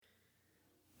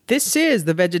This is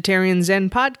the Vegetarian Zen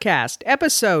Podcast,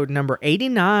 episode number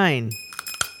 89.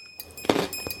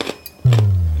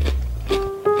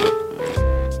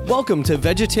 Welcome to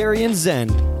Vegetarian Zen,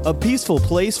 a peaceful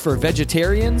place for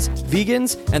vegetarians,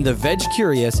 vegans, and the veg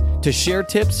curious to share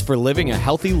tips for living a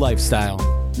healthy lifestyle.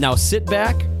 Now sit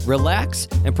back, relax,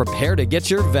 and prepare to get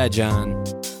your veg on.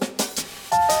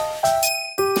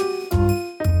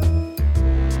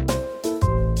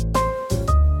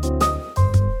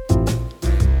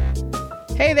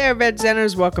 Hey there, Veg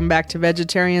Zenners. Welcome back to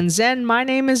Vegetarian Zen. My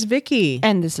name is Vicky.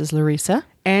 And this is Larissa.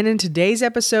 And in today's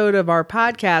episode of our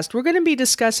podcast, we're going to be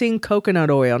discussing coconut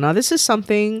oil. Now, this is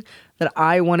something that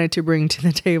I wanted to bring to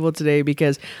the table today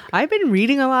because I've been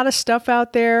reading a lot of stuff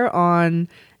out there on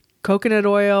coconut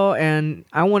oil, and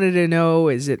I wanted to know,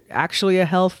 is it actually a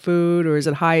health food or is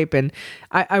it hype? And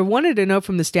I wanted to know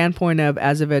from the standpoint of,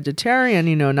 as a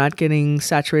vegetarian, not getting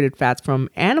saturated fats from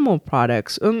animal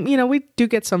products. We do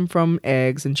get some from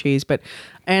eggs and cheese,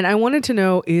 and I wanted to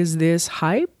know, is this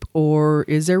hype or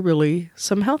is there really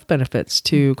some health benefits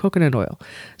to coconut oil?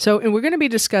 And we're going to be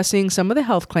discussing some of the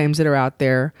health claims that are out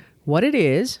there, what it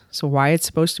is, so why it's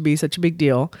supposed to be such a big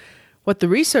deal, what the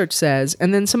research says,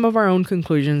 and then some of our own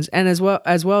conclusions. And as well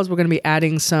as we're going to be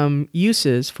adding some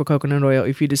uses for coconut oil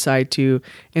if you decide to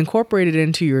incorporate it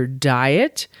into your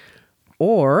diet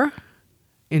or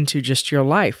into just your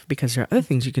life, because there are other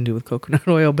things you can do with coconut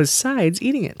oil besides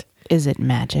eating it. Is it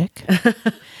magic?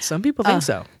 Some people think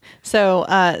so.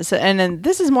 And then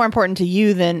this is more important to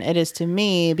you than it is to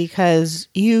me because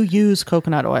you use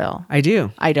coconut oil. I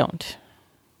do. I don't.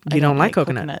 You don't like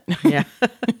coconut. Yeah.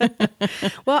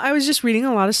 Well, I was just reading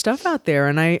a lot of stuff out there,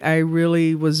 and I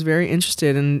really was very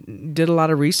interested and did a lot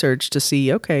of research to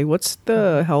see, okay, what's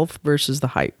the health versus the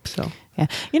hype? So, yeah.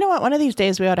 You know what? One of these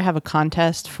days we ought to have a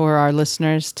contest for our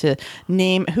listeners to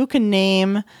name who can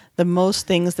name the most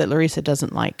things that Larissa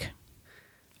doesn't like.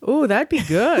 Oh, that'd be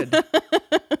good.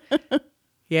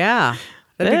 Yeah.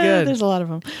 That'd be good. There's a lot of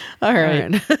them. All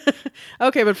right.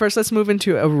 Okay, but first let's move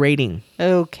into a rating.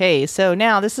 Okay, so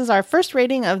now this is our first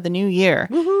rating of the new year.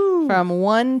 Woohoo! From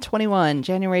 1/21,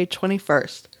 January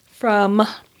 21st. From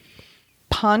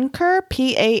Pahnker,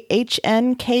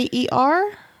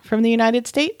 Pahnker, from the United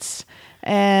States.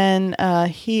 And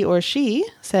he or she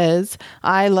says,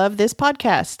 I love this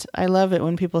podcast. I love it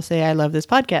when people say, I love this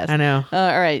podcast. I know.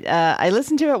 All right. I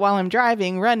listen to it while I'm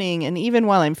driving, running, and even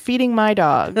while I'm feeding my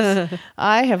dogs.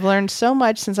 I have learned so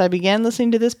much since I began listening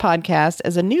to this podcast.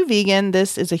 As a new vegan,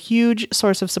 this is a huge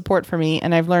source of support for me,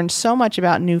 and I've learned so much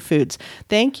about new foods.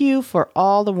 Thank you for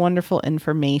all the wonderful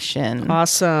information.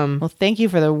 Awesome. Well, thank you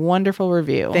for the wonderful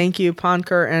review. Thank you,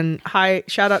 Pahnker. And hi,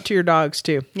 shout out to your dogs,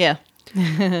 too. Yeah.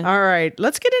 All right,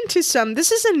 let's get into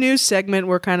this is a new segment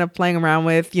we're kind of playing around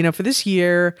with. For this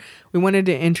year, we wanted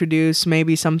to introduce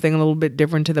maybe something a little bit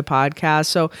different to the podcast.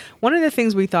 So one of the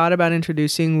things we thought about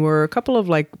introducing were a couple of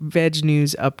veg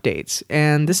news updates.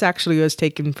 And this actually was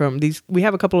taken from these. We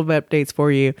have a couple of updates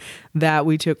for you that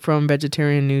we took from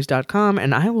vegetariannews.com.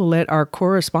 And I will let our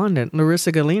correspondent,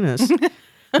 Larissa Galinas,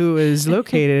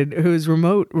 who's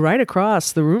remote right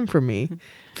across the room from me,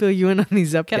 fill you in on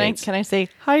these updates. Can I say,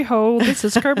 hi ho, this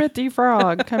is Kermit the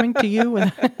Frog coming to you.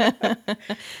 And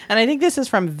I think this is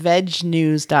from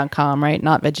vegnews.com, right?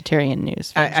 Not vegetarian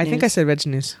news. I think I said veg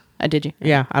news. Did you?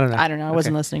 Yeah, I don't know. I don't know. I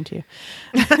wasn't listening to you.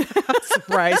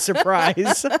 Surprise.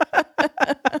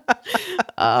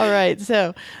 All right.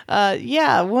 So,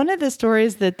 one of the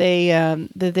stories that they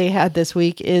had this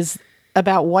week is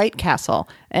about White Castle.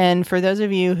 And for those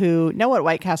of you who know what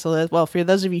White Castle is, well, for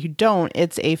those of you who don't,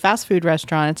 it's a fast food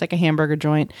restaurant. It's like a hamburger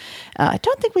joint. I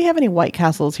don't think we have any White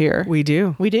Castles here. We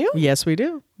do. We do? Yes, we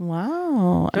do.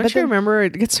 Wow. Don't you remember?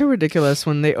 It gets so ridiculous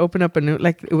when they open up a new,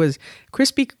 it was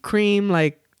Krispy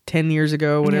Kreme 10 years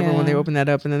ago, whatever, when they opened that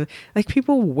up, and then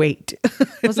people wait.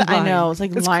 I know. It was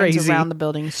like it's lines crazy. Around the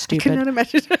building. Stupid. I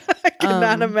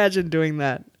cannot imagine doing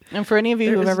that. And for any of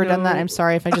you who have ever done that, I'm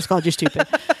sorry if I just called you stupid.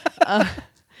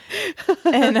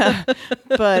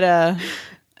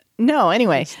 No,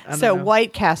 anyway. So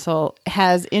White Castle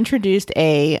has introduced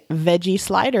a veggie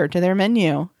slider to their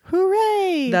menu.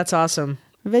 Hooray! That's awesome.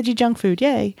 Veggie junk food,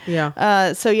 yay.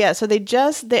 Yeah. So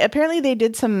they apparently they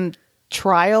did some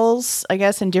trials, I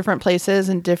guess, in different places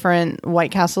and different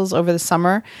White Castles over the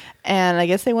summer. And I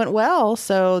guess they went well.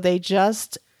 So they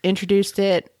just introduced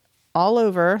it all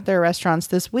over their restaurants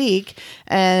this week.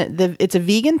 And it's a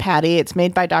vegan patty. It's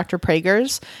made by Dr.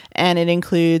 Prager's, and it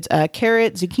includes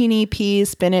carrot, zucchini, peas,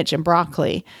 spinach, and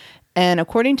broccoli. And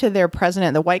according to their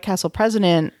president, the White Castle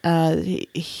president,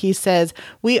 he says,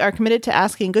 "We are committed to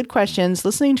asking good questions,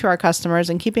 listening to our customers,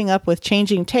 and keeping up with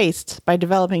changing tastes by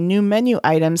developing new menu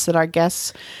items that our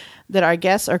guests that our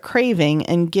guests are craving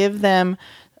and give them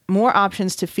more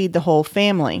options to feed the whole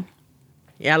family.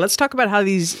 Yeah, let's talk about how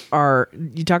these are.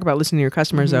 You talk about listening to your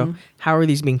customers, though. How are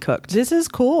these being cooked? This is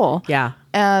cool. Yeah.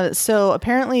 So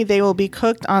apparently they will be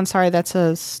cooked on, sorry, that's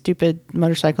a stupid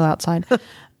motorcycle outside.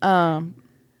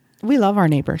 We love our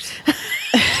neighbors.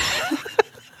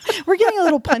 We're getting a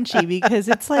little punchy because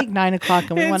it's like 9 o'clock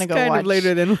and we want to go watch. It's kind of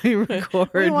later than we record.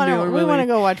 We want to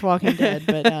go watch Walking Dead.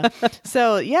 But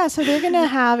so they're going to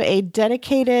have a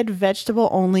dedicated vegetable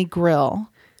only grill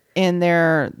in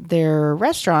their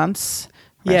restaurants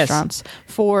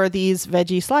for these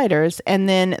veggie sliders, and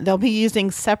then they'll be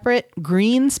using separate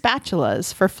green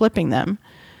spatulas for flipping them.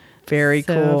 Very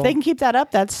cool. If they can keep that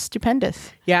up, that's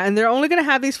stupendous. Yeah, and they're only going to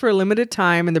have these for a limited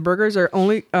time, and the burgers are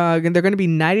only they're going to be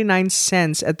 99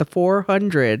 cents at the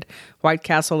 400 White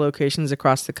Castle locations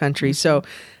across the country. So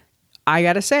I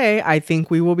got to say, I think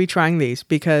we will be trying these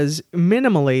because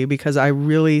I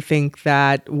really think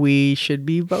that we should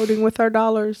be voting with our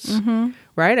dollars.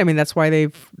 Right? I mean, that's why they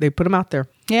put them out there.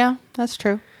 Yeah, that's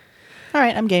true. All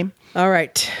right, I'm game. All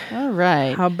right. How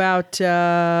about we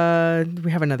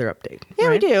have another update? Yeah,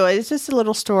 right? We do. It's just a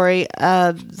little story,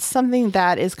 something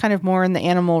that is kind of more in the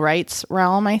animal rights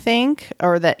realm, I think,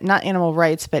 or that not animal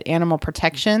rights, but animal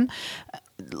protection.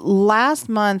 Last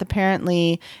month,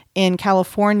 apparently in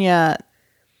California,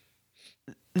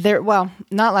 not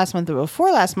last month, but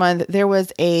before last month, there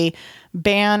was a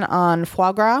ban on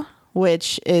foie gras,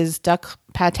 which is duck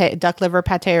liver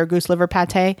pate or goose liver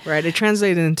pate. Right. It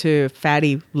translated into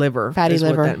fatty liver. What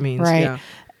that means. Right. Yeah.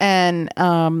 And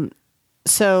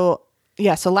so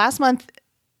last month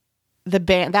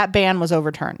that ban was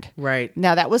overturned. Right.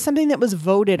 Now that was something that was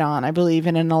voted on, I believe,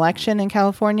 in an election in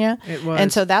California. It was.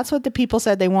 And so that's what the people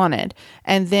said they wanted.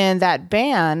 And then that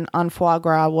ban on foie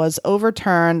gras was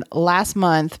overturned last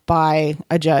month by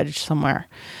a judge somewhere.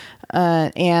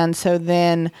 And so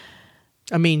then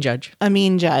a mean judge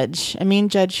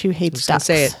who hates ducks.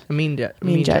 Say it. A mean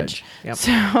judge. Yep.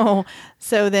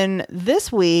 So then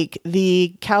this week,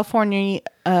 the California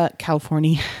is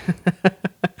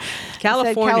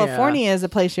a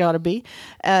place you ought to be.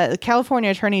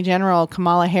 California Attorney General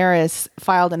Kamala Harris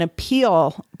filed an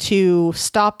appeal to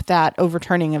stop that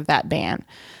overturning of that ban.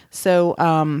 So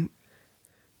I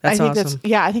think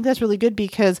that's really good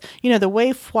because, the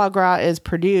way foie gras is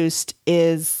produced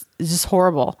is just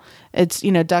horrible. It's,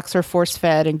 ducks are force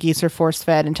fed and geese are force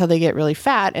fed until they get really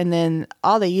fat. And then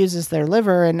all they use is their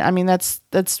liver. And I mean, that's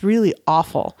really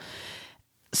awful.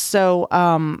 So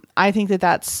I think that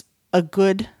that's a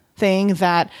good thing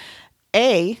that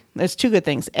there's two good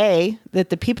things. A, that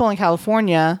the people in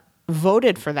California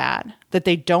voted for that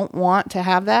they don't want to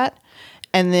have that.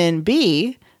 And then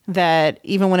B, that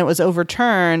even when it was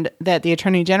overturned, that the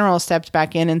Attorney General stepped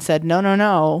back in and said, no,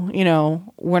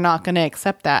 we're not going to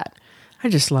accept that. I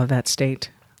just love that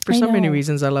state. For so many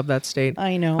reasons, I love that state.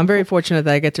 I know. I'm very fortunate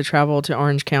that I get to travel to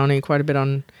Orange County quite a bit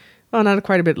not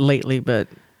quite a bit lately, but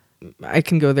I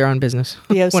can go there on business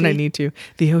when I need to.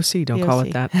 The OC, don't call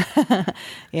it that.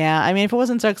 Yeah, I mean, if it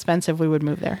wasn't so expensive, we would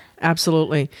move there.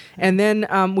 Absolutely. And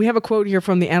then we have a quote here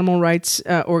from the animal rights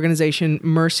organization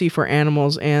Mercy for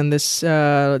Animals. And this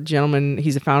gentleman,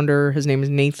 he's a founder. His name is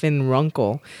Nathan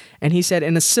Runkle. And he said,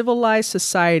 in a civilized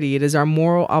society, it is our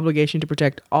moral obligation to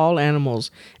protect all animals,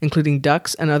 including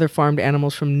ducks and other farmed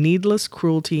animals, from needless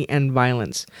cruelty and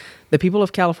violence. The people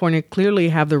of California clearly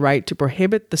have the right to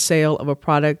prohibit the sale of a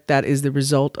product that is the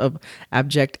result of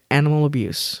abject animal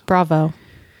abuse. Bravo.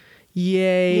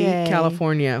 Yay.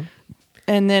 California.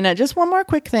 And then just one more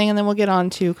quick thing, and then we'll get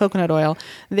on to coconut oil.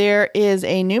 There is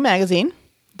a new magazine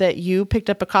that you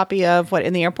picked up a copy of,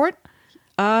 in the airport?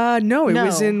 No, it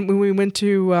was when we went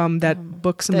to that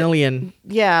Books A Million.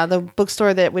 Yeah, the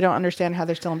bookstore that we don't understand how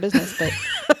they're still in business,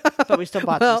 but we still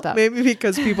bought some stuff. Maybe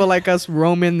because people like us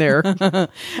roam in there and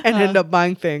end up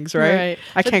buying things, right?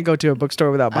 I can't go to a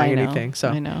bookstore without buying anything. So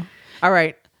I know. All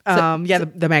right.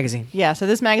 The magazine. Yeah, so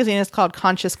this magazine is called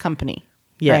Conscious Company.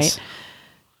 Yes. Right?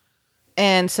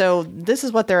 And so this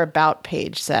is what their About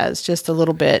page says, just a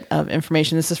little bit of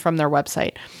information. This is from their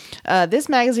website. This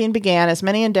magazine began, as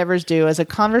many endeavors do, as a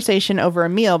conversation over a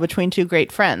meal between two great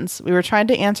friends. We were trying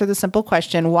to answer the simple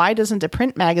question, why doesn't a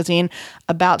print magazine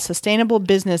about sustainable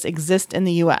business exist in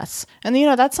the U.S.? And,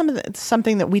 that's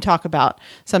something that we talk about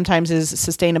sometimes is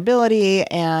sustainability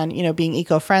and, being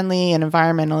eco-friendly and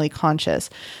environmentally conscious.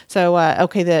 So,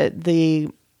 the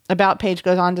About page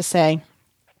goes on to say,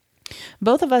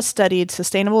 Both of us studied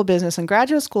sustainable business in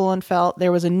graduate school and felt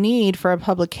there was a need for a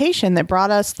publication that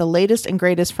brought us the latest and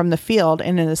greatest from the field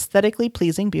in an aesthetically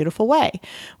pleasing, beautiful way.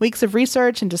 Weeks of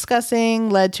research and discussing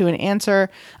led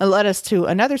us to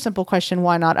another simple question: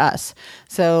 why not us?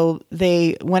 So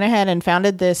they went ahead and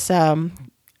founded this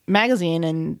magazine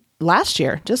and last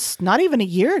year, just not even a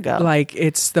year ago. Like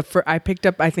it's I picked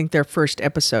up, I think, their first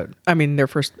episode. I mean, their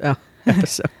first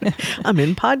episode. I'm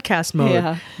in podcast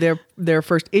mode. Yeah. Their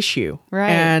first issue. Right.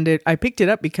 And I picked it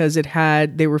up because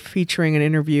they were featuring an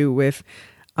interview with,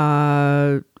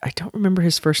 I don't remember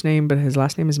his first name, but his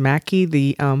last name is Mackey,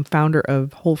 the founder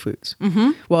of Whole Foods.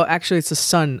 Mm-hmm. Well, actually, it's the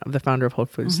son of the founder of Whole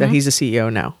Foods, that he's the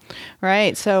CEO now.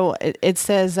 Right. So it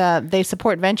says they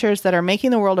support ventures that are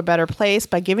making the world a better place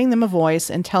by giving them a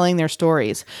voice and telling their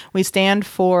stories. We stand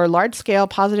for large-scale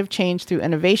positive change through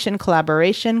innovation,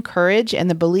 collaboration, courage, and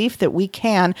the belief that we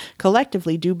can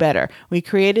collectively do better. We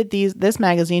created this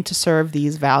magazine to serve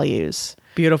these values.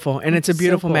 Beautiful. And it's a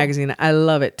beautiful magazine. I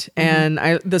love it. Mm-hmm.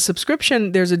 And the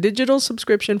subscription, there's a digital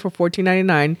subscription for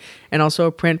 $14.99 and also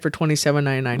a print for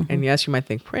 $27.99. Mm-hmm. And yes, you might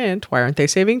think, print, why aren't they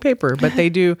saving paper? But they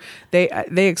do. They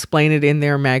explain it in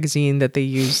their magazine that they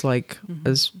use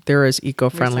they're as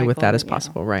eco-friendly with that as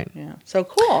possible. Right. Yeah. So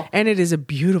cool. And it is a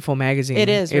beautiful magazine. It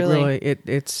is really.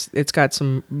 It's got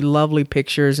some lovely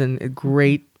pictures and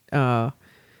great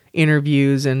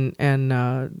interviews and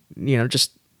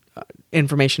just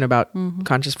information about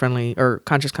conscious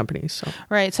companies. So.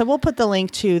 Right. So we'll put the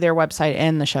link to their website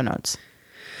in the show notes.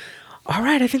 All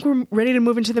right. I think we're ready to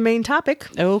move into the main topic.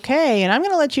 Okay. And I'm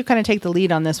going to let you kind of take the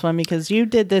lead on this one because you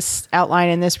did this outline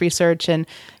and this research and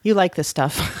you like this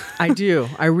stuff. I do.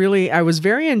 I was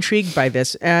very intrigued by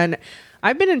this. And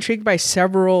I've been intrigued by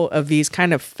several of these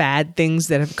kind of fad things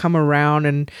that have come around.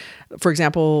 And for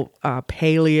example,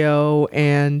 paleo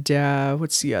and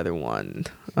what's the other one?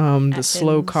 The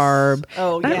slow carb.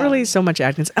 Oh, Not really so much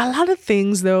Atkins. A lot of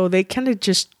things, though, they kind of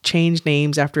just change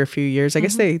names after a few years. I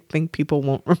guess they think people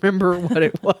won't remember what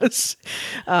it was.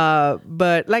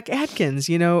 But like Atkins,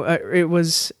 it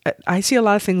was, I see a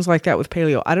lot of things like that with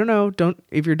paleo. I don't know.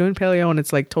 If you're doing paleo and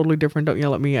it's like totally different, don't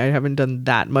yell at me. I haven't done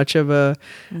that much of a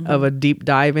deep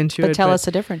dive into it. But tell us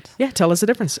the difference. Yeah, tell us the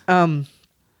difference.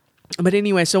 But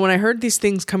anyway, so when I heard these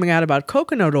things coming out about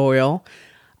coconut oil,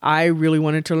 I really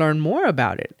wanted to learn more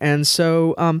about it. And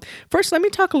so first, let me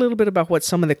talk a little bit about what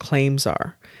some of the claims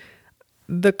are.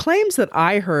 The claims that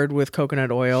I heard with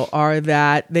coconut oil are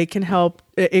that it can help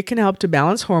to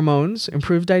balance hormones,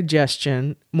 improve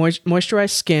digestion,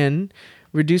 moisturize skin,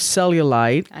 reduce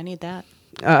cellulite. I need that.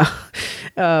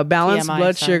 Balance TMI,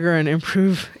 blood sugar and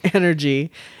improve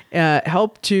energy,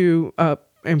 help to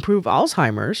improve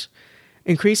Alzheimer's,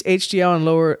 increase HDL and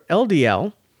lower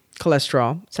LDL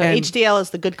cholesterol. So HDL is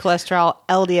the good cholesterol,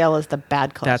 LDL is the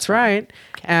bad cholesterol. That's right.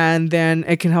 Okay. And then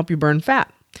it can help you burn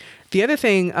fat. The other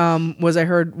thing was I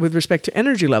heard with respect to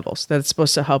energy levels, that it's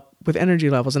supposed to help with energy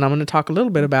levels. And I'm going to talk a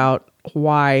little bit about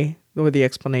why, or the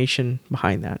explanation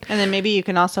behind that. And then maybe you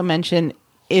can also mention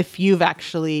if you've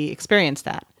actually experienced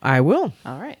that. I will.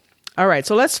 All right.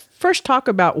 So let's first talk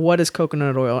about what is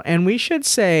coconut oil. And we should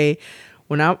say,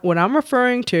 what I'm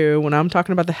referring to when I'm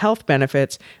talking about the health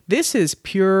benefits, this is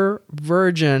pure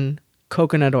virgin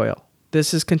coconut oil.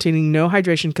 This is containing no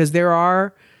hydration because there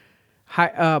are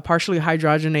partially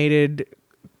hydrogenated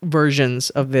versions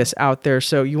of this out there.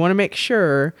 So you want to make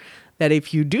sure that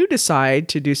if you do decide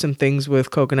to do some things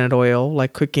with coconut oil,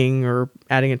 like cooking or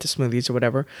adding it to smoothies or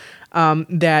whatever,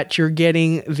 that you're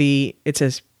getting it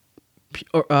says,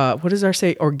 what does ours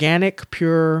say? Organic,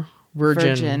 pure,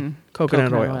 virgin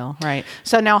coconut oil. Right.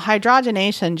 So now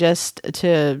hydrogenation, just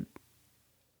to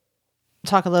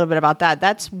talk a little bit about that,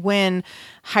 that's when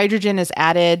hydrogen is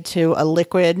added to a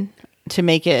liquid to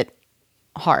make it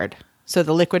hard. So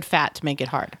the liquid fat to make it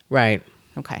hard. Right.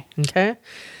 Okay.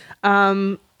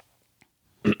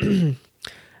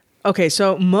 Okay,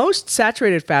 so most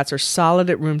saturated fats are solid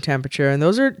at room temperature, and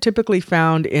those are typically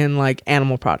found in like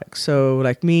animal products. So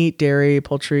like meat, dairy,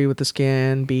 poultry with the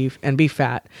skin, beef, and beef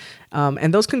fat.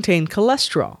 And those contain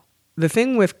cholesterol. The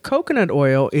thing with coconut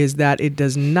oil is that it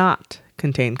does not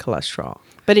contain cholesterol.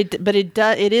 But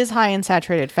it is high in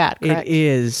saturated fat, correct? It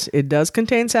is. It does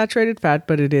contain saturated fat,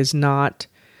 but it does not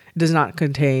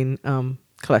contain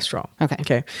cholesterol.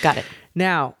 Okay. Got it.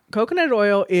 Now, coconut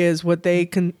oil is what they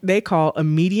call a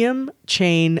medium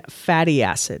chain fatty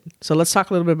acid. So let's talk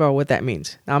a little bit about what that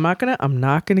means. Now, I'm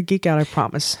not gonna geek out. I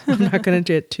promise. I'm not gonna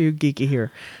get too geeky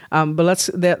here. But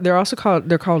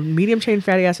they're called medium chain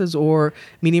fatty acids or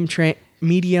medium chain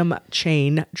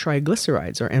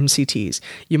triglycerides or MCTs.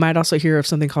 You might also hear of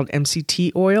something called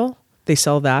MCT oil. They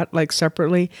sell that like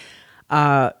separately.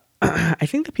 I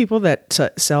think the people that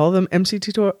sell them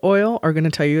MCT oil are going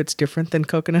to tell you it's different than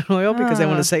coconut oil because they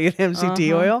want to say it's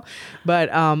MCT oil. But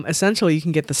essentially, you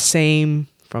can get the same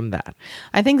from that.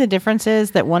 I think the difference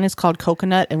is that one is called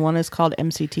coconut and one is called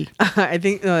MCT. I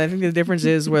think the difference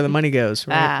is where the money goes.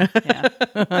 Right?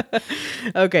 Yeah.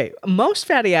 Okay, most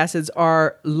fatty acids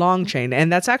are long chain,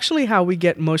 and that's actually how we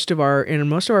get most of our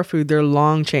food. They're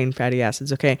long chain fatty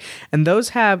acids. Okay, and those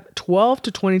have 12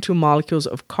 to 22 molecules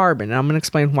of carbon. And I'm going to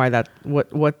explain why that.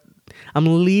 What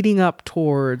I'm leading up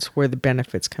towards where the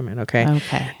benefits come in.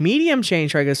 Okay. Medium chain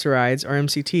triglycerides or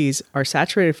MCTs are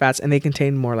saturated fats, and they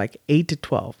contain more like 8 to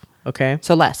 12. Okay.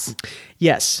 So less.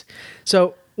 Yes.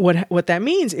 So what that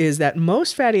means is that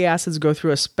most fatty acids go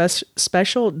through a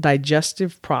special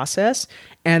digestive process,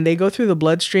 and they go through the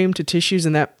bloodstream to tissues,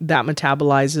 and that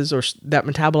metabolize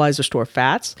or store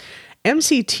fats.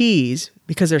 MCTs,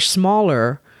 because they're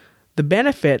smaller, the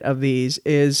benefit of these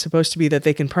is supposed to be that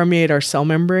they can permeate our cell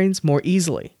membranes more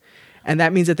easily. And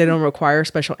that means that they don't require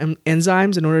special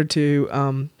enzymes in order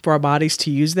to for our bodies to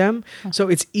use them. So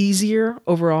it's easier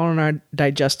overall in our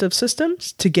digestive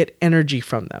systems to get energy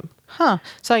from them.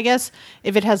 So I guess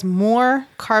if it has more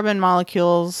carbon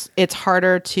molecules, it's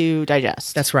harder to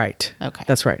digest. That's right. Okay.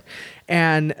 That's right.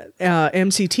 And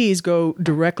MCTs go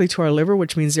directly to our liver,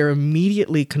 which means they're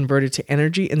immediately converted to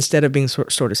energy instead of being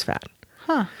stored as fat.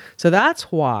 So that's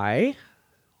why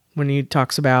when he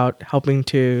talks about helping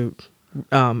to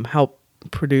help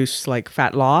produce like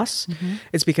fat loss,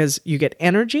 it's because you get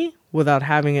energy without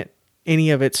having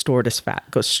any of it stored as fat.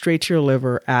 It goes straight to your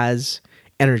liver as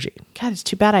energy. God, it's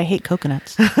too bad I hate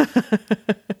coconuts.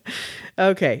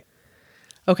 Okay,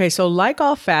 so like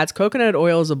all fats, coconut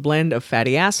oil is a blend of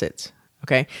fatty acids.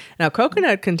 Okay, now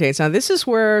coconut contains, this is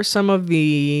where some of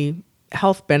the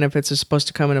health benefits are supposed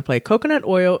to come into play. Coconut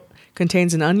oil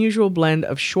contains an unusual blend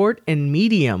of short and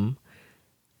medium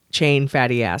chain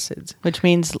fatty acids. Which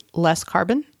means less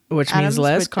carbon? Means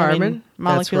less carbon.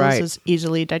 Molecules is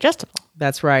easily digestible.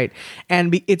 That's right.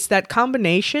 And it's that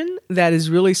combination that is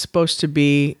really supposed to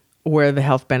be where the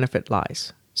health benefit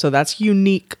lies. So that's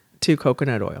unique to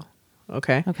coconut oil.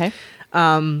 Okay?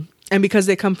 And because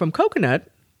they come from coconut,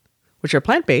 which are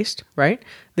plant-based, right?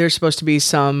 There's supposed to be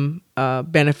some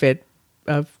benefit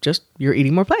of just you're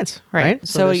eating more plants, right?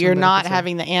 So you're not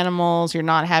having the animals, you're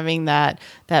not having that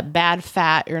bad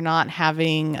fat, you're not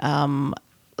having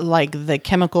like the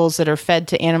chemicals that are fed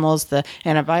to animals, the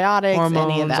antibiotics,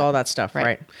 hormones, any of that. All that stuff,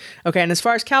 right? Okay, and as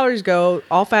far as calories go,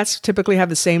 all fats typically have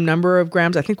the same number of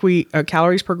grams. I think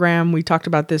calories per gram. We talked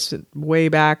about this way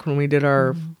back when we did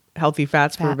our healthy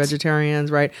fats for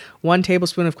vegetarians, right? 1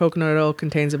 tablespoon of coconut oil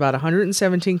contains about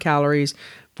 117 calories,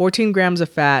 14 grams of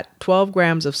fat, 12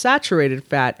 grams of saturated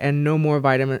fat, and no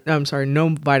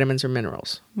vitamins or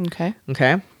minerals. Okay.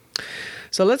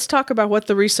 So let's talk about what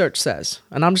the research says.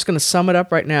 And I'm just going to sum it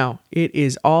up right now. It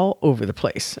is all over the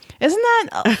place. Isn't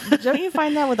that, don't you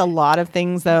find that with a lot of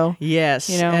things though? Yes.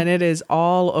 And it is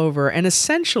all over. And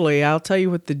essentially, I'll tell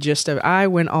you what the gist of it. I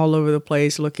went all over the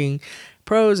place looking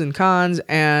pros and cons.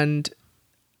 And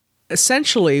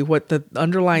essentially what the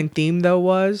underlying theme though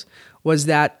was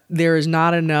that there is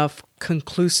not enough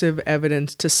conclusive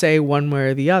evidence to say one way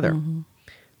or the other.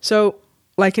 So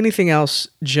like anything else,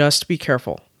 just be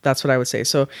careful. That's what I would say.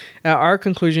 So our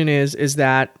conclusion is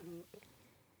that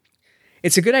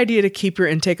it's a good idea to keep your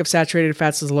intake of saturated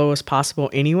fats as low as possible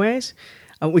anyways.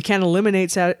 We can't eliminate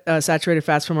saturated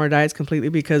fats from our diets completely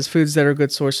because foods that are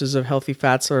good sources of healthy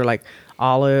fats are like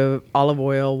olive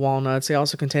oil, walnuts. They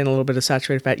also contain a little bit of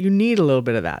saturated fat. You need a little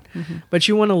bit of that, but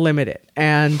you want to limit it.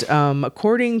 And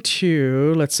according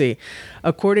to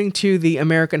the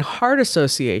American Heart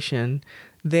Association,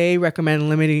 they recommend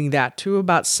limiting that to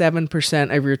about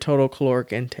 7% of your total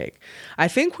caloric intake. I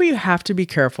think we have to be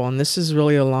careful, and this is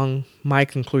really along my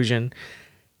conclusion.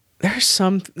 There's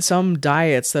some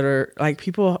diets that are like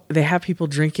they have people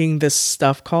drinking this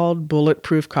stuff called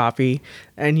bulletproof coffee.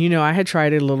 And, I had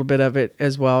tried a little bit of it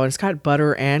as well. And it's got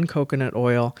butter and coconut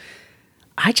oil.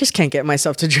 I just can't get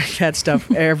myself to drink that stuff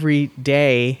every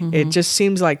day. It just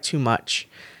seems like too much.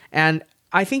 And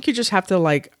I think you just have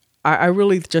to I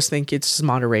really just think it's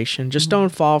moderation. Just don't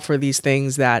fall for these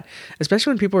things that, especially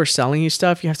when people are selling you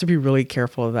stuff, you have to be really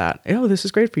careful of that. Oh, this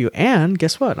is great for you. And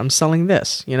guess what? I'm selling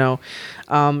this,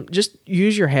 just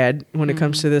use your head when it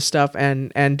comes to this stuff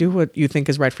and do what you think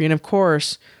is right for you. And of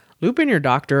course, loop in your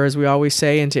doctor, as we always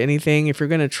say, into anything. If you're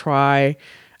going to try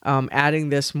adding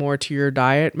this more to your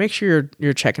diet, make sure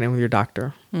you're checking in with your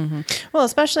doctor. Well,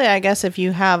 especially I guess if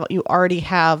you already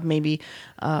have maybe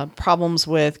problems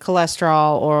with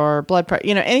cholesterol or blood pressure,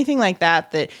 anything like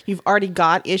that you've already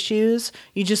got issues.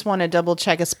 You just want to double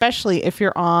check, especially if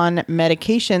you're on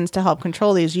medications to help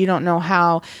control these. You don't know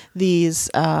how these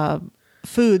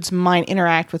foods might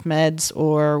interact with meds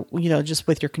or just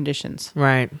with your conditions.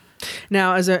 Right.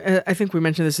 Now, I think we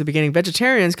mentioned this at the beginning,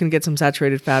 vegetarians can get some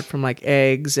saturated fat from like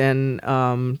eggs and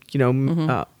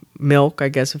milk, I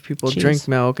guess, if people drink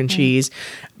milk and cheese.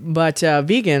 But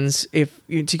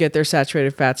vegans, to get their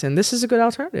saturated fats in, this is a good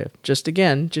alternative. Just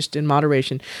in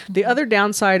moderation. The other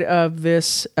downside of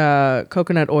this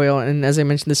coconut oil, and as I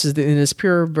mentioned, this is in this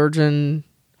pure virgin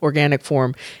organic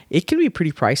form, it can be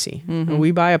pretty pricey.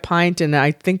 We buy a pint, and I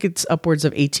think it's upwards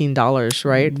of $18,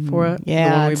 right? For it.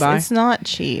 Yeah, we buy. It's not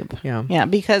cheap. Yeah,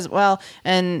 because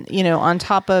on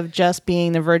top of just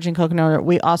being the virgin coconut oil,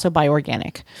 we also buy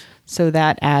organic. So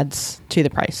that adds to the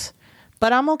price.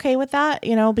 But I'm okay with that,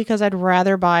 because I'd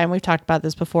rather buy, and we've talked about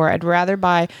this before, I'd rather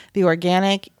buy the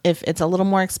organic if it's a little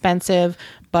more expensive,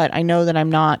 but I know that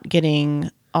I'm not getting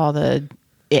all the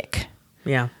ick.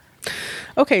 Yeah.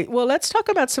 Okay, well, let's talk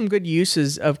about some good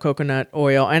uses of coconut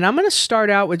oil. And I'm going to start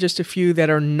out with just a few that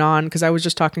are because I was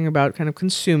just talking about kind of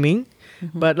consuming,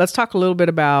 but let's talk a little bit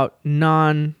about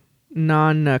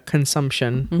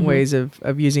non-consumption ways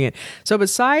of using it. So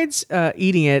besides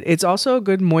eating it, it's also a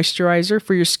good moisturizer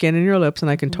for your skin and your lips, and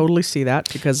I can totally see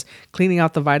that because cleaning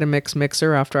out the Vitamix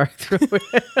mixer after I threw it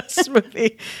in a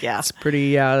smoothie, it's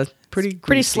pretty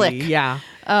greasy. Slick. Yeah.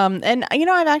 And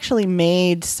I've actually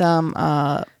made some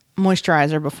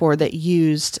moisturizer before that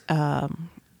used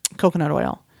coconut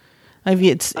oil. I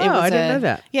didn't know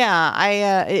that.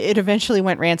 Yeah, it eventually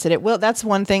went rancid. That's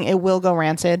one thing. It will go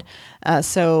rancid.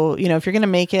 So if you're going to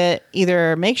make it,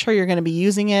 either make sure you're going to be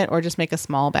using it or just make a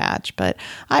small batch. But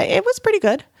it was pretty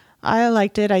good. I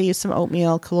liked it. I used some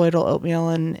oatmeal, colloidal oatmeal,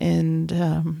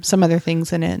 and some other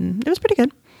things in it, and it was pretty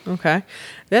good. Okay.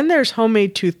 Then there's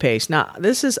homemade toothpaste. Now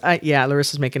this is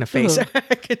Larissa's making a face.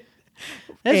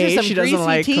 She doesn't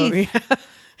like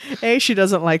she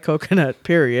doesn't like coconut,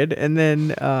 period. And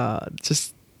then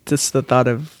just the thought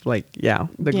of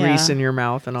grease in your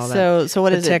mouth and all that. So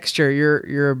what is texture?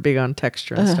 You're big on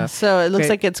texture and stuff. So it looks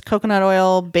like it's coconut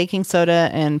oil, baking soda,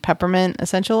 and peppermint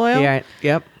essential oil. Yeah.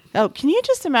 Yep. Oh, can you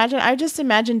just imagine? I just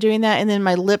imagine doing that, and then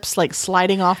my lips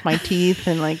sliding off my teeth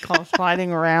and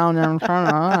sliding around. And I'm trying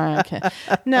to. Okay.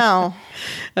 No.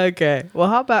 Okay. Well,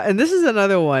 how about? And this is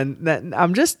another one that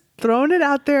I'm just throwing it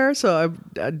out there, so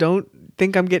I don't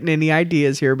think I'm getting any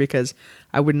ideas here because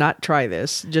I would not try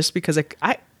this just because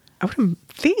I wouldn't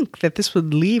think that this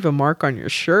would leave a mark on your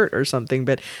shirt or something,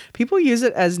 but people use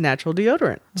it as natural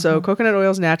deodorant. So coconut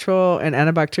oil's natural and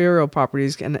antibacterial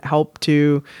properties can help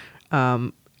to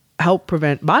help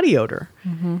prevent body odor.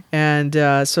 And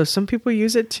so some people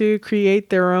use it to create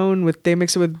their own they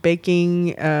mix it with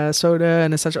baking soda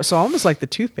and essential, so almost like the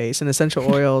toothpaste and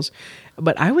essential oils.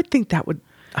 But I would think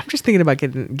I'm just thinking about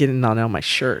getting on my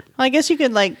shirt. Well, I guess you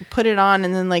could put it on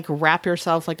and then wrap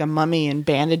yourself like a mummy in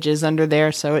bandages under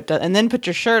there so it does, and then put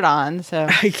your shirt on. So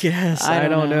I guess I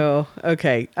don't know.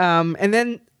 Okay. And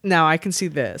then now I can see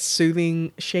this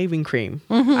soothing shaving cream.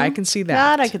 I can see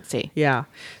that. That I could see. Yeah.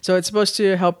 So it's supposed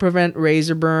to help prevent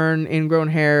razor burn, ingrown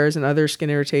hairs, and other skin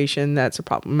irritation that's a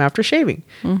problem after shaving.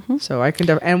 So I can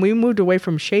and we moved away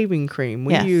from shaving cream.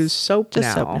 We use soap just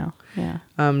now. Soap now. Yeah.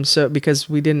 So because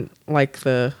we didn't like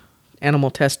the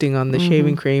animal testing on the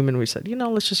shaving cream, and we said,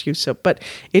 let's just use soap. But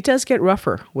it does get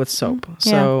rougher with soap.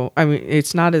 So I mean,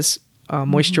 it's not as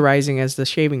moisturizing as the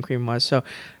shaving cream was. So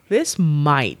this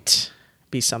might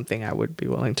be something I would be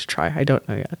willing to try. I don't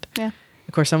know yet. Yeah.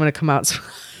 Of course, I'm going to come out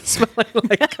smelling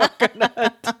like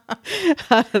coconut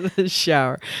out of the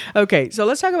shower. Okay, so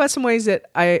let's talk about some ways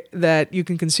that you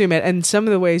can consume it, and some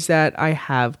of the ways that I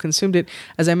have consumed it.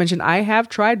 As I mentioned, I have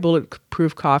tried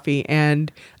bulletproof coffee,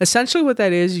 and essentially what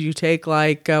that is, you take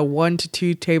 1 to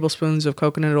 2 tablespoons of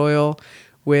coconut oil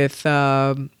with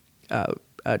a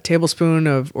tablespoon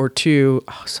or 2.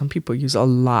 Oh, some people use a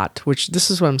lot, which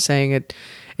this is what I'm saying. It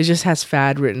just has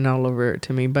fad written all over it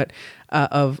to me, but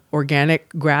of organic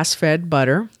grass-fed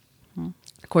butter.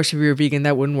 Of course, if you're a vegan,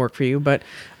 that wouldn't work for you, but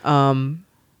and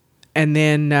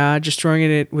then just throwing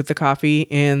it with the coffee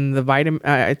in the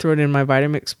I throw it in my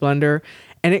Vitamix blender,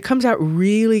 and it comes out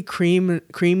really creamy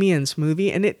and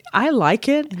smoothie, and I like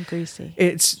it. And greasy.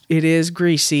 It is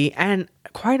greasy, and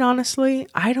quite honestly,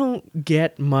 I don't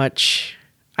get much.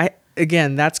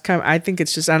 Again, that's I think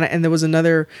it's just, and there was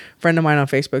another friend of mine on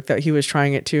Facebook that he was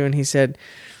trying it too, and he said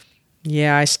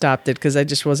Yeah, I stopped it because I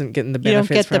just wasn't getting the You don't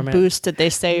benefits get the from it. boost that they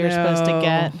say you're supposed to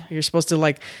get. You're supposed to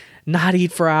like not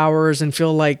eat for hours and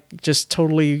feel like just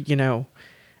totally,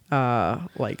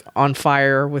 like on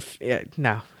fire with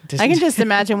no. I can just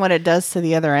imagine what it does to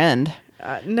the other end.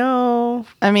 No,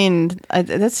 I mean,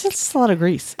 that's just a lot of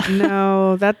grease.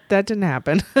 no, that didn't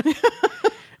happen.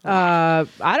 I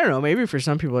don't know. Maybe for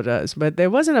some people it does, but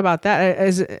it wasn't about that.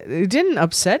 It didn't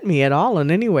upset me at all in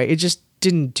any way. It just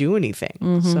didn't do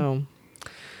anything. So,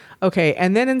 okay.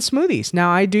 And then in smoothies,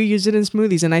 now I do use it in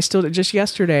smoothies, and I still just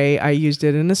yesterday I used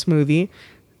it in a smoothie.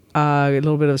 A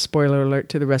little bit of a spoiler alert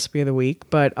to the recipe of the week,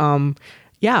 but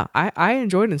yeah, I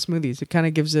enjoyed it in smoothies. It kind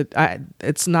of gives it.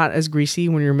 It's not as greasy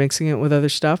when you're mixing it with other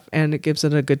stuff, and it gives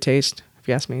it a good taste. If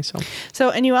you ask me,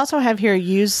 so and you also have here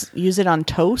use it on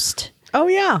toast. Oh,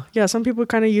 yeah. Some people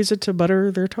kind of use it to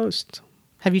butter their toast.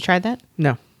 Have you tried that?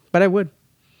 No, but I would.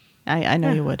 I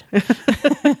know you would.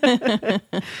 I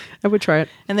would try it.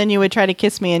 And then you would try to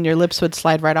kiss me and your lips would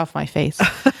slide right off my face.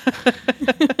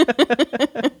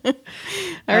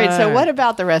 All right. So what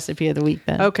about the recipe of the week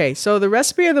then? Okay. So the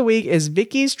recipe of the week is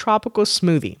Vicky's Tropical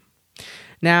Smoothie.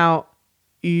 Now,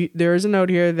 there is a note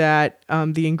here that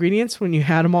the ingredients, when you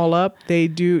add them all up,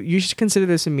 you should consider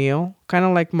this a meal, kind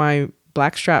of like my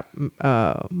Blackstrap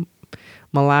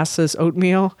molasses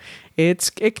oatmeal.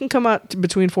 It can come out to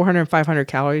between 400 and 500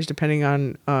 calories depending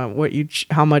on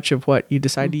how much of what you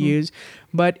decide to use,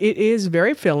 but it is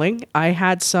very filling. I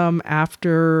had some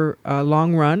after a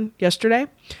long run yesterday,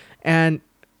 and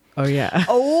oh yeah,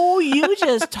 oh, you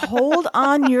just told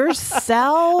on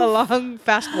yourself. a long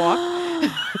fast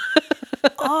walk.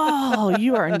 Oh,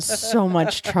 you are in so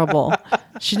much trouble.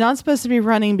 She's not supposed to be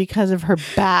running because of her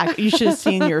back. You should have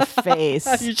seen your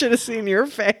face. You should have seen your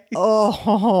face.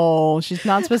 Oh, she's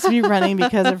not supposed to be running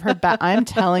because of her back. I'm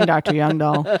telling Dr.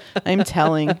 Youngdahl. I'm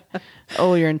telling.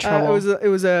 Oh, you're in trouble. It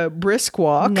was a brisk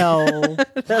walk. No.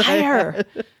 Liar.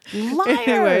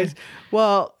 Anyways,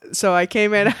 well, so I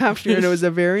came in after and it was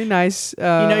a very nice...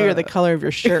 you're the color of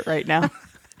your shirt right now.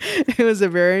 It was a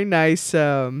very nice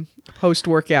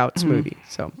post-workout smoothie.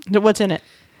 So, what's in it?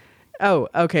 Oh,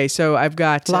 okay. So I've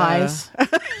got... Lies.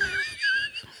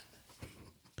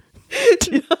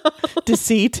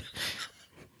 Deceit.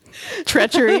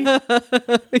 Treachery.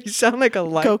 You sound like a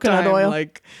Lifetime coconut oil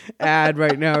like ad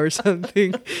right now or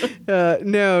something.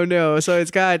 No. So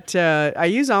it's got I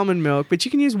use almond milk, but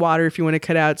you can use water if you want to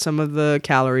cut out some of the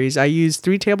calories. I use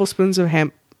 3 tablespoons of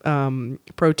hemp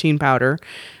protein powder.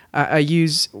 I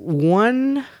use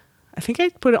one. I think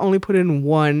I only put in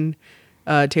 1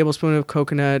 tablespoon of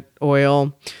coconut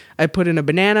oil. I put in a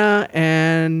banana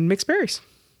and mixed berries.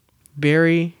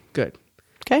 Very good.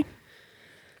 Okay.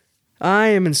 I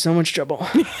am in so much trouble.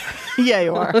 Yeah,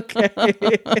 you are. Okay.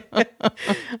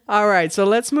 All right. So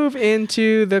let's move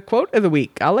into the quote of the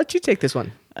week. I'll let you take this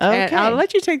one. Okay. And I'll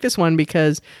let you take this one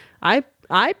because I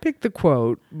picked the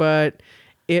quote, but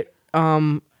it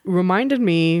reminded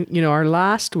me, our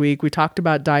last week we talked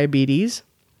about diabetes,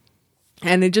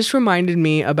 and it just reminded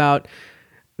me about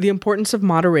the importance of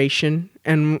moderation.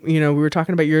 And, we were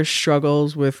talking about your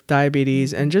struggles with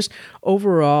diabetes and just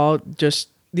overall, just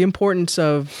the importance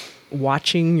of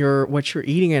watching what you're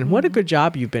eating, and what a good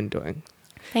job you've been doing.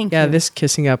 Thank you. Yeah, this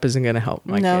kissing up isn't going to help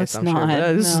my No, kids, it's I'm not.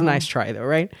 sure. This is a No. nice try though,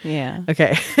 right? Yeah.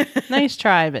 Okay. Nice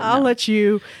try, but I'll no. let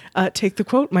you take the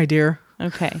quote, my dear.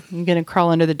 Okay. You're going to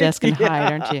crawl under the desk and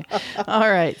hide, aren't you? All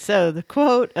right. So the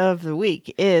quote of the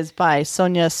week is by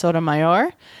Sonia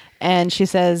Sotomayor. And she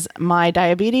says, "My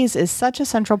diabetes is such a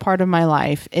central part of my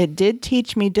life. It did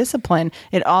teach me discipline.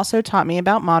 It also taught me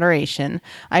about moderation.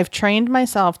 I've trained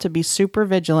myself to be super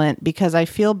vigilant because I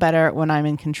feel better when I'm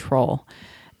in control."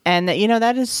 And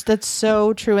that's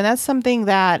so true. And that's something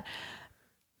that,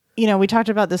 we talked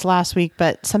about this last week,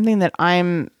 but something that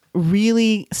I'm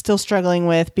really still struggling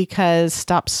with because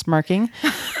stop smirking.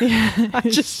 I'm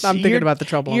thinking about the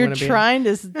trouble I'm You're going to be in. trying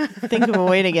to think of a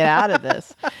way to get out of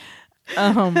this.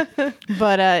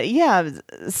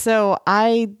 So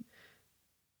I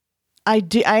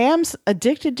am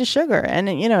addicted to sugar, and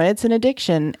it's an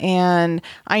addiction, and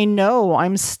I know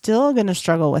I'm still going to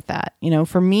struggle with that.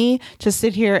 For me to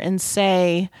sit here and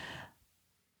say,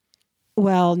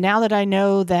 well, now that I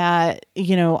know that,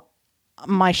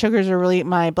 my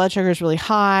blood sugar is really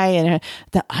high, and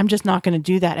that I'm just not going to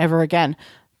do that ever again.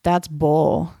 That's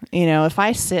bull. If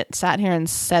I sat here and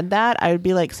said that, I would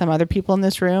be like some other people in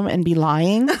this room and be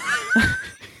lying.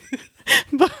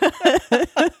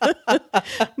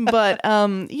 but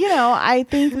I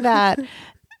think that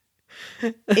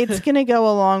it's going to go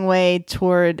a long way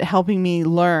toward helping me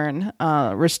learn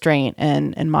restraint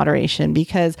and moderation,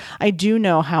 because I do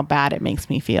know how bad it makes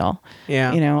me feel.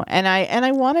 Yeah. And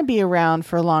I want to be around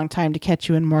for a long time to catch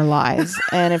you in more lies.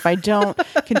 And if I don't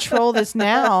control this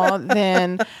now,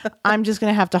 then I'm just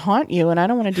going to have to haunt you, and I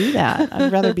don't want to do that.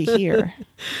 I'd rather be here.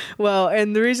 Well,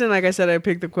 and the reason, like I said, I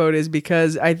picked the quote is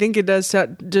because I think it does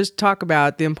just talk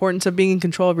about the importance of being in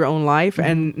control of your own life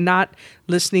and not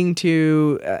listening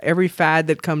to every fad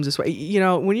that comes this way.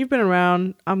 When you've been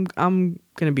around, I'm going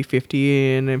to be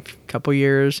 50 in a couple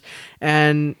years,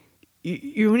 and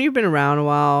when you've been around a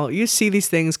while, you see these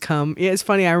things come. Yeah, it's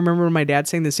funny. I remember my dad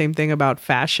saying the same thing about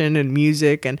fashion and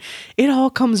music, and it all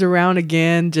comes around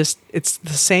again. Just it's the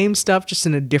same stuff, just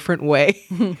in a different way.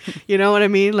 You know what I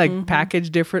mean? Like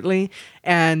packaged differently.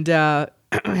 And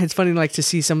it's funny, like to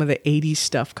see some of the '80s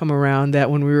stuff come around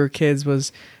that when we were kids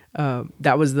was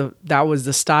that was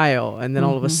the style, and then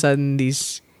all of a sudden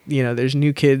these. There's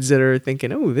new kids that are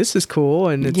thinking, "Oh, this is cool,"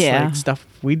 and it's like stuff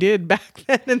we did back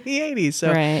then in the '80s. So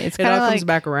right. it all comes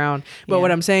back around. But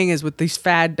what I'm saying is, with these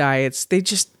fad diets,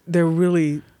 they're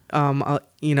really,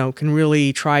 can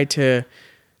really try to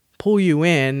pull you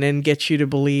in and get you to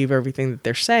believe everything that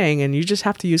they're saying, and you just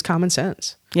have to use common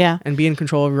sense. Yeah, and be in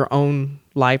control of your own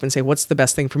life and say, "What's the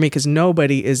best thing for me?" Because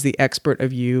nobody is the expert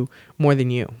of you more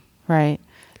than you. Right,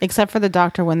 except for the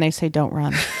doctor when they say, "Don't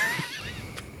run."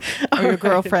 Or your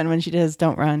girlfriend when she does,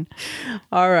 "Don't run."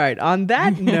 All right. On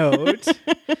that note,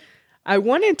 I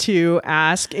wanted to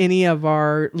ask any of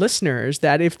our listeners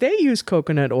that if they use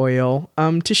coconut oil,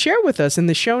 to share with us in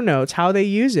the show notes how they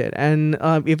use it. And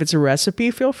if it's a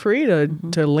recipe, feel free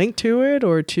to link to it,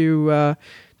 or to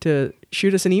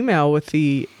shoot us an email with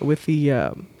the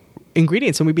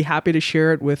ingredients, and we'd be happy to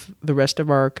share it with the rest of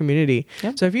our community.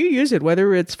 Yep. So if you use it,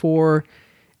 whether it's for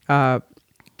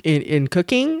in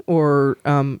cooking or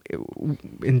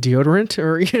in deodorant,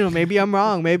 or maybe I'm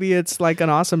wrong, maybe it's like an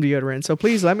awesome deodorant, so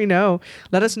please let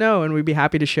us know, and we'd be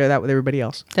happy to share that with everybody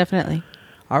else. Definitely.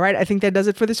 All right, I think that does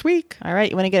it for this week. All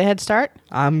right, you want to get a head start?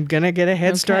 I'm gonna get a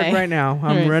head start right now.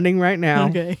 I'm running right now.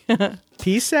 Okay.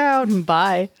 Peace out.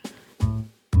 Bye.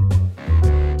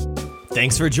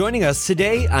 Thanks for joining us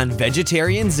today on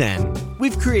Vegetarian Zen.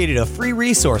 We've created a free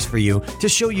resource for you to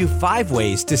show you 5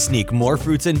 ways to sneak more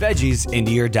fruits and veggies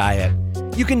into your diet.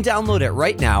 You can download it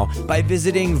right now by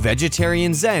visiting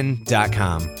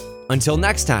vegetarianzen.com. Until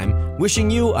next time,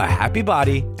 wishing you a happy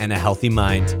body and a healthy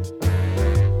mind.